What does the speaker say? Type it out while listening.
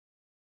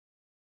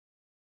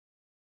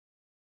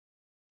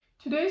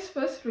Today's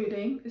first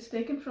reading is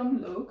taken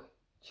from Luke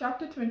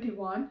chapter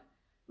 21,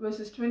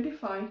 verses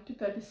 25 to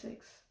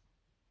 36.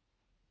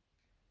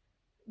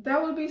 There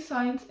will be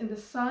signs in the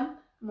sun,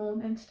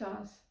 moon, and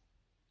stars.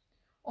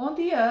 On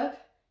the earth,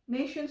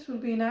 nations will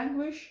be in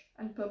anguish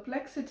and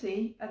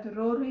perplexity at the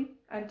roaring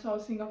and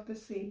tossing of the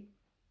sea.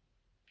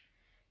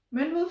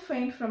 Men will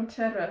faint from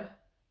terror,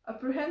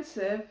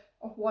 apprehensive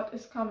of what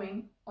is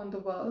coming on the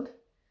world,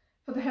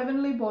 for the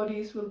heavenly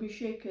bodies will be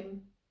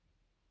shaken.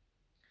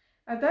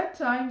 At that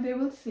time they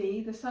will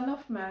see the Son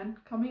of Man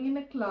coming in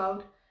a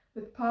cloud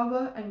with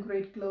power and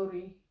great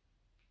glory.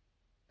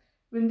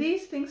 When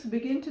these things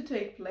begin to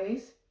take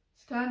place,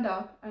 stand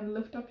up and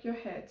lift up your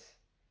heads,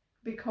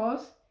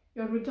 because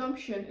your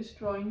redemption is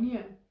drawing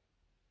near.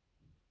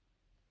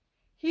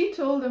 He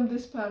told them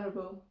this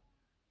parable.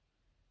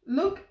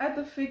 Look at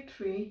the fig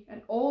tree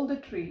and all the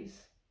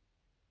trees.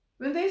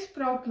 When they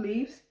sprout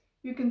leaves,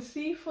 you can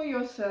see for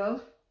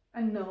yourself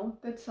and know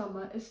that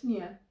summer is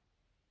near.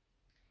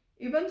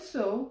 Even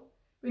so,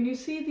 when you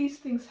see these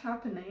things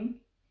happening,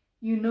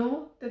 you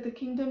know that the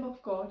kingdom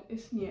of God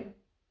is near.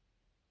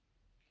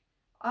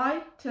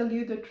 I tell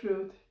you the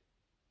truth,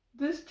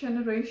 this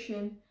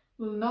generation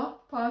will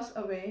not pass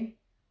away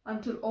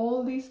until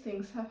all these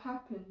things have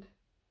happened.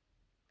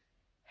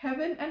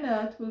 Heaven and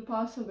earth will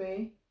pass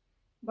away,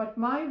 but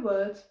my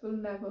words will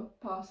never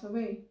pass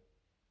away.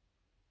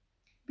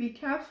 Be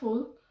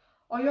careful,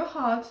 or your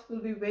hearts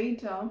will be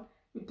weighed down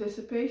with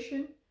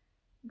dissipation,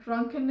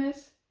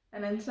 drunkenness,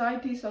 and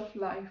anxieties of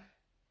life,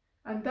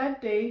 and that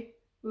day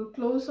will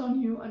close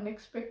on you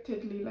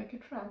unexpectedly like a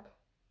trap.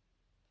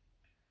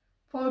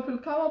 For it will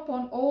come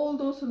upon all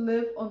those who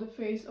live on the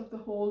face of the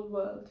whole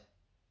world.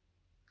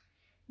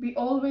 Be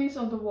always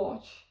on the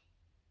watch,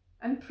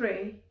 and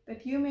pray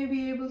that you may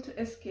be able to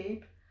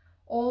escape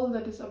all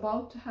that is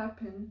about to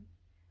happen,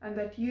 and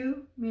that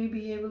you may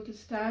be able to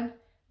stand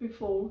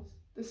before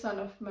the Son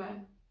of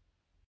Man.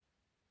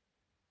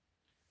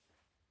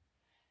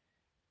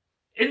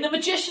 In The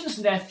Magician's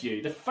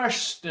Nephew, the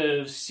first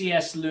of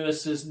C.S.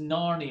 Lewis's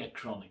Narnia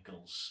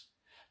Chronicles,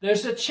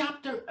 there's a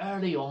chapter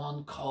early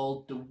on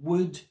called The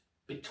Wood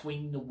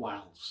Between the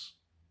Worlds.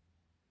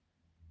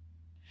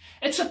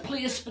 It's a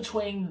place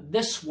between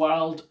this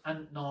world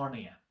and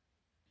Narnia.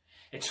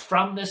 It's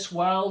from this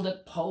world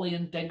that Polly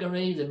and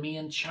Diggory, the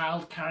main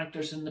child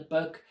characters in the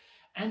book,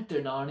 enter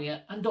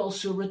Narnia and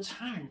also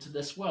return to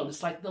this world.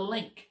 It's like the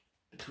link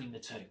between the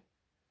two.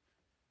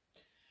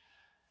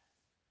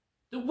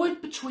 The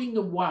Wood Between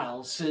the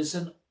Worlds is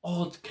an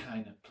odd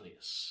kind of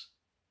place.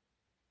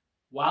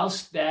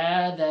 Whilst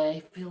there,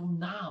 they feel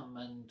numb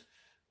and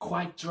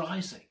quite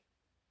drowsy.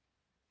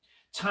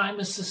 Time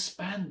is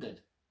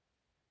suspended.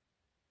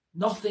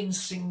 Nothing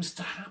seems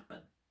to happen.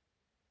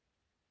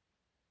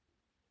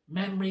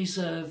 Memories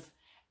of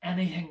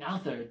anything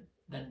other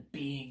than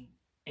being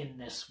in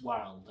this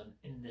world and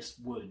in this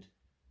wood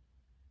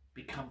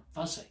become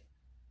fuzzy.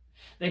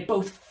 They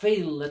both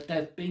feel that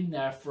they've been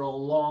there for a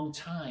long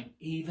time,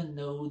 even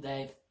though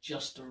they've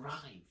just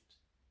arrived.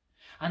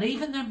 And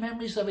even their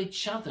memories of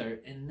each other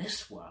in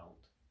this world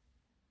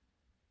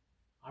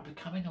are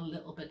becoming a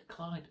little bit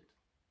clouded.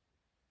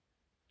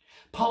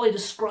 Polly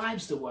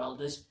describes the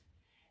world as,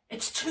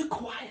 it's too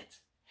quiet,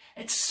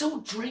 it's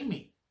so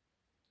dreamy.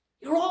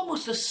 You're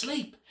almost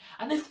asleep,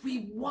 and if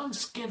we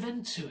once give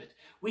in to it,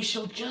 we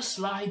shall just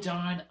lie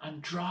down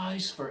and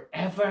drowse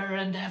forever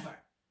and ever.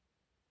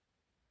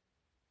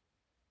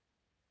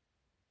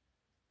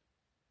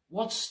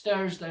 What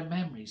stirs their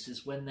memories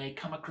is when they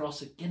come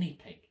across a guinea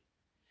pig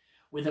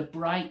with a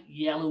bright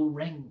yellow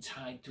ring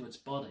tied to its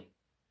body.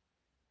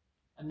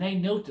 And they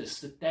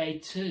notice that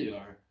they too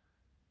are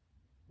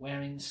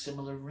wearing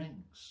similar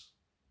rings.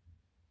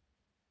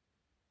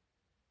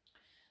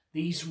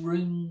 These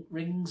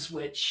rings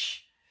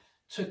which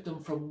took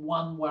them from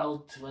one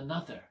world to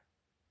another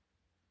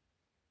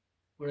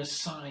were a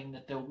sign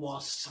that there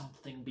was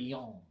something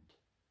beyond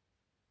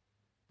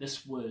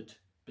this wood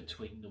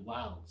between the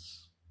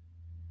worlds.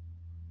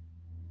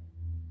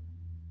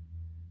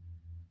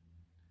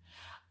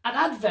 At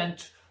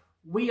Advent,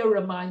 we are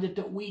reminded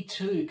that we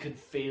too can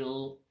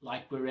feel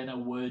like we're in a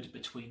wood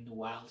between the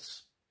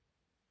worlds.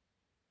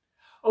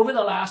 Over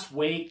the last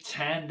week,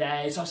 10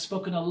 days, I've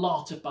spoken a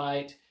lot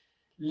about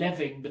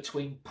living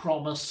between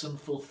promise and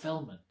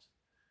fulfillment,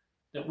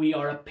 that we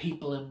are a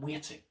people in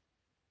waiting.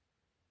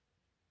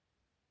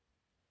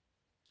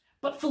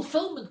 But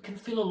fulfillment can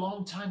feel a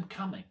long time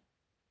coming.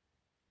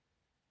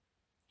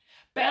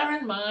 Bear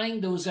in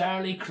mind those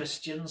early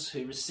Christians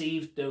who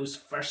received those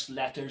first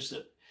letters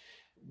that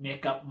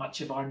make up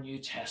much of our New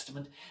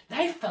Testament.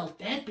 They felt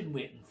they'd been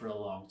waiting for a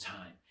long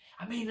time.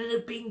 I mean, it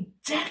had been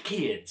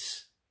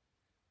decades.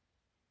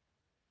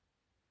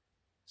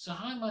 So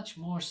how much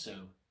more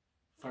so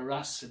for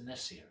us in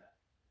this era?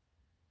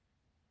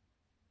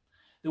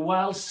 The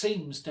world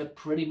seems to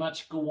pretty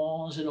much go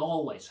on as it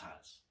always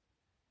has.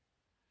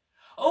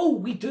 Oh,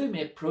 we do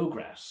make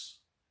progress.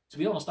 To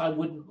be honest, I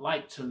wouldn't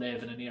like to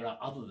live in an era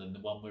other than the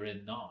one we're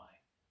in now.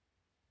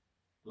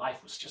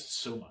 Life was just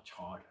so much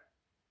harder.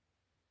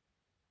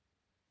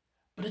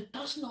 But it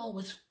doesn't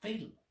always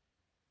feel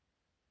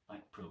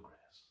like progress.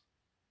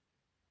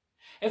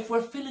 If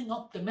we're feeling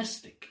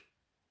optimistic,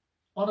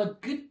 on a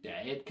good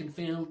day it can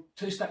feel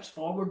 2 steps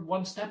forward,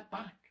 1 step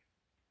back.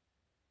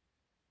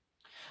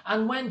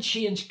 And when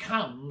change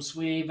comes,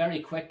 we very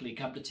quickly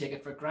come to take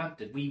it for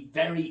granted. We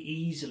very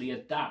easily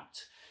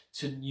adapt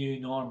to new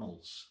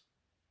normals.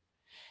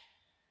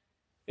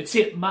 It's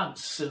 8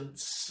 months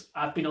since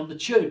I've been on the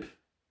tube,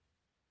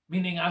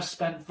 meaning I've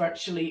spent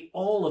virtually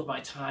all of my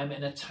time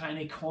in a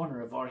tiny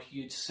corner of our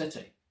huge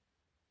city.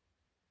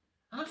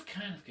 And I've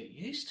kind of got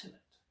used to it.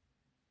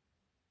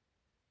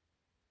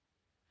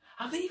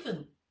 I've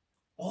even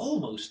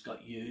almost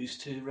got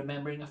used to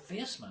remembering a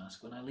face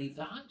mask when I leave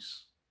the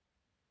house.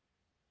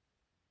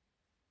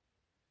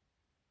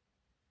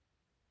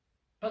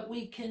 But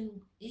we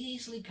can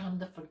easily come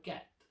to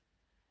forget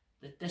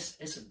that this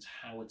isn't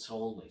how it's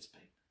always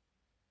been.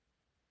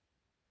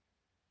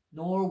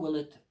 Nor will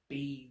it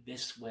be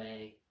this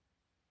way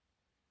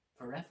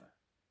forever.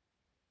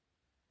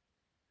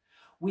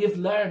 We have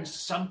learned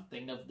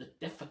something of the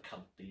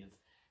difficulty of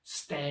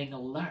staying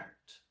alert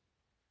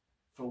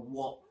for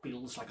what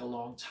feels like a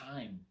long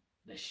time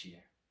this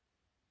year.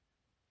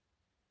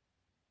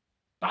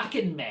 Back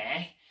in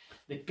May,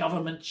 the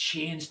government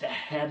changed the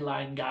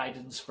headline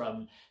guidance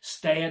from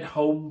stay at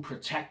home,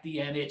 protect the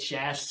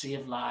NHS,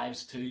 save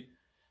lives to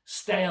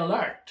stay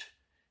alert,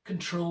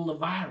 control the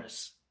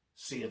virus,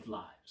 save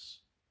lives.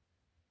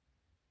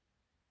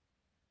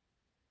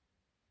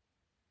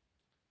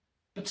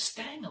 But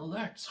staying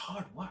alert's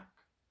hard work.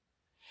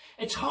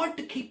 It's hard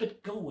to keep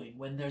it going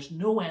when there's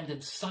no end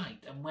in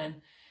sight and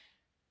when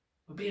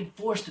we're being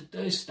forced to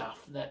do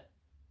stuff that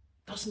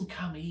doesn't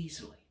come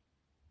easily.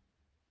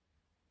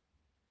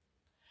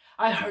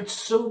 I heard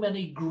so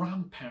many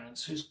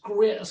grandparents whose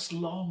greatest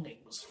longing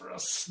was for a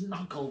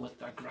snuggle with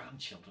their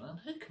grandchildren, and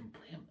who can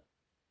blame them?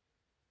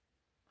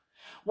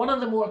 One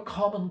of the more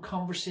common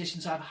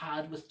conversations I've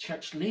had with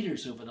church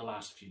leaders over the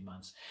last few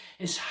months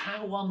is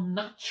how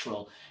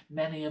unnatural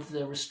many of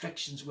the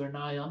restrictions we're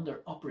now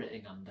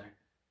operating under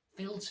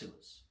feel to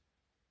us.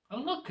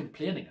 I'm not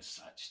complaining as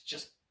such,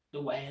 just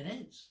the way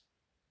it is.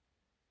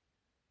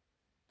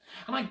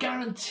 And I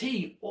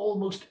guarantee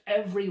almost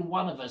every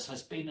one of us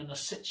has been in a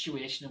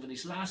situation over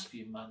these last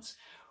few months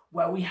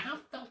where we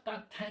have felt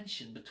that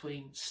tension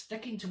between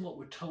sticking to what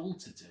we're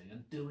told to do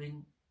and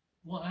doing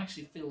what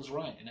actually feels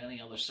right in any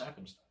other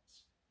circumstance.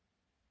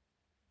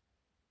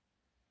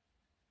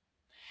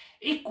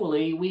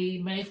 Equally, we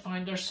may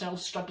find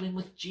ourselves struggling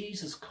with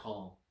Jesus'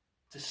 call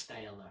to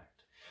stay alert.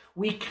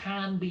 We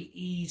can be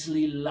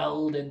easily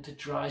lulled into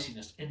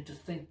drowsiness, into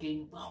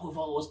thinking, well, we've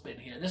always been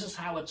here. This is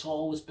how it's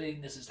always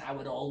been. This is how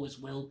it always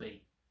will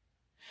be.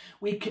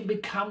 We can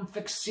become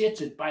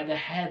fixated by the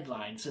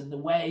headlines and the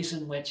ways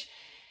in which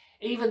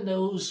even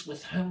those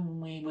with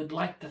whom we would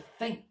like to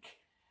think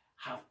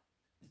have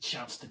the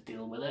chance to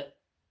deal with it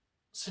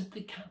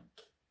simply can't.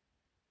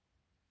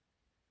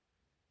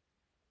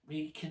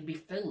 We can be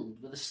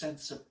filled with a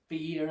sense of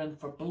fear and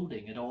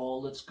foreboding at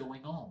all that's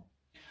going on.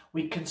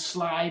 We can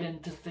slide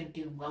into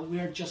thinking, well,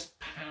 we're just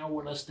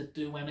powerless to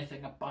do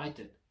anything about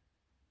it.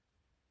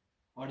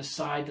 Or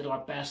decide that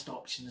our best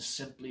option is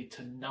simply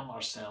to numb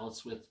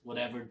ourselves with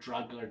whatever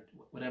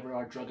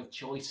our drug of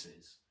choice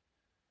is.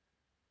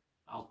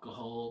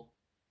 Alcohol,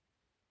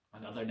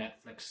 another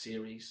Netflix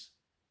series,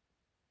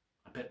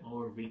 a bit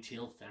more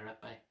retail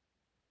therapy.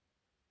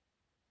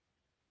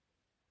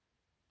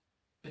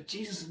 But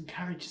Jesus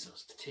encourages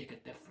us to take a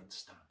different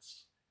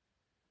stance.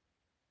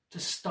 To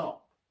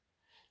stop.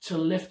 To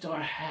lift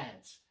our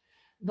heads,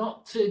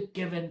 not to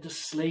give in to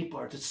sleep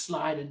or to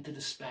slide into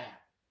despair.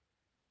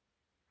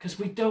 Because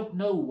we don't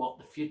know what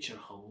the future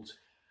holds,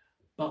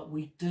 but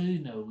we do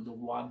know the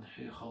one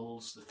who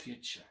holds the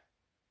future.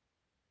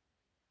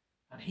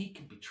 And he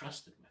can be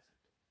trusted with it.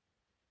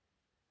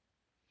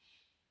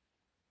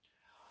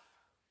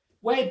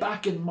 Way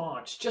back in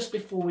March, just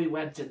before we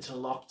went into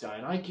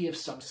lockdown, I gave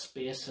some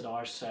space at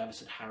our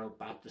service at Harrow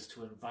Baptist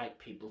to invite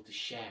people to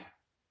share.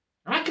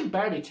 And I can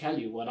barely tell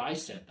you what I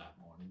said that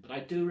morning, but I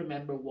do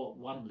remember what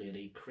one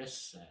lady, Chris,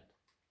 said.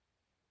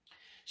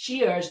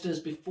 She urged us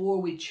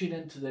before we tune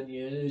into the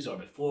news or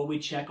before we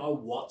check our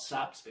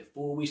WhatsApps,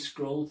 before we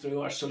scroll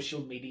through our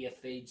social media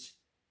feeds,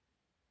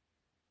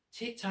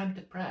 take time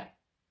to pray.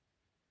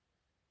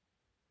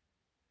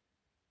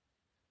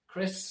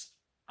 Chris,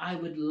 I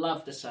would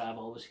love to say I've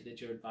always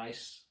heeded your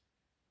advice.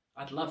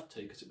 I'd love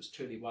to because it was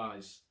truly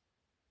wise.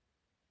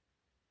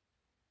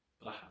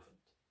 But I haven't.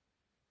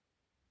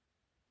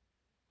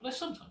 But I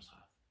sometimes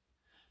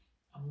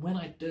have. And when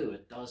I do,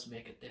 it does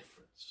make a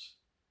difference.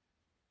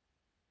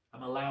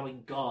 I'm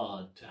allowing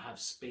God to have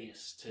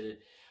space, to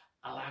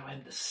allow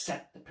him to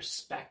set the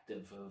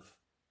perspective of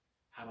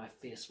how I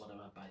face what I'm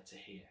about to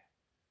hear.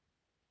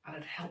 And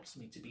it helps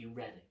me to be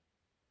ready,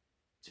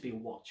 to be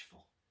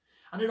watchful.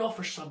 And it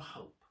offers some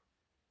hope.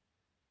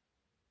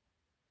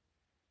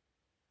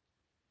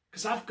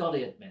 Because I've got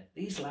to admit,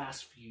 these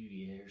last few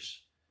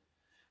years,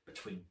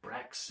 between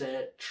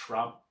Brexit,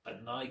 Trump,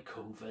 and now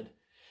COVID,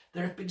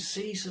 There have been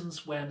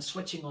seasons when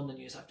switching on the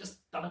news, I've just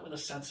done it with a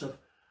sense of,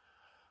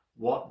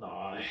 what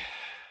now?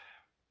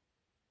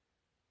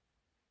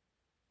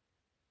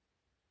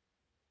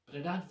 But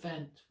in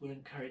Advent, we're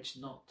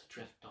encouraged not to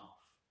drift off.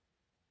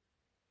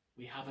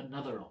 We have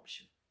another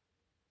option: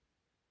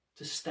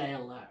 to stay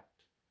alert,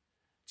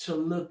 to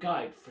look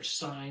out for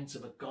signs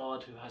of a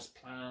God who has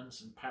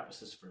plans and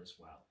purposes for his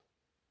world,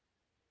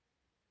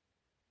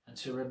 and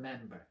to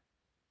remember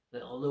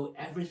that although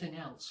everything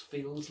else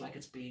feels like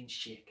it's being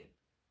shaken,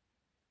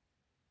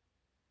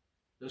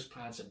 those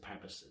plans and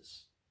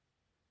purposes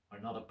are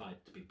not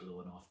about to be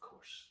blown off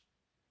course.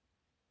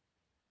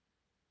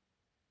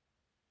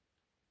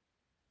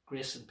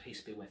 Grace and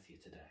peace be with you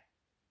today.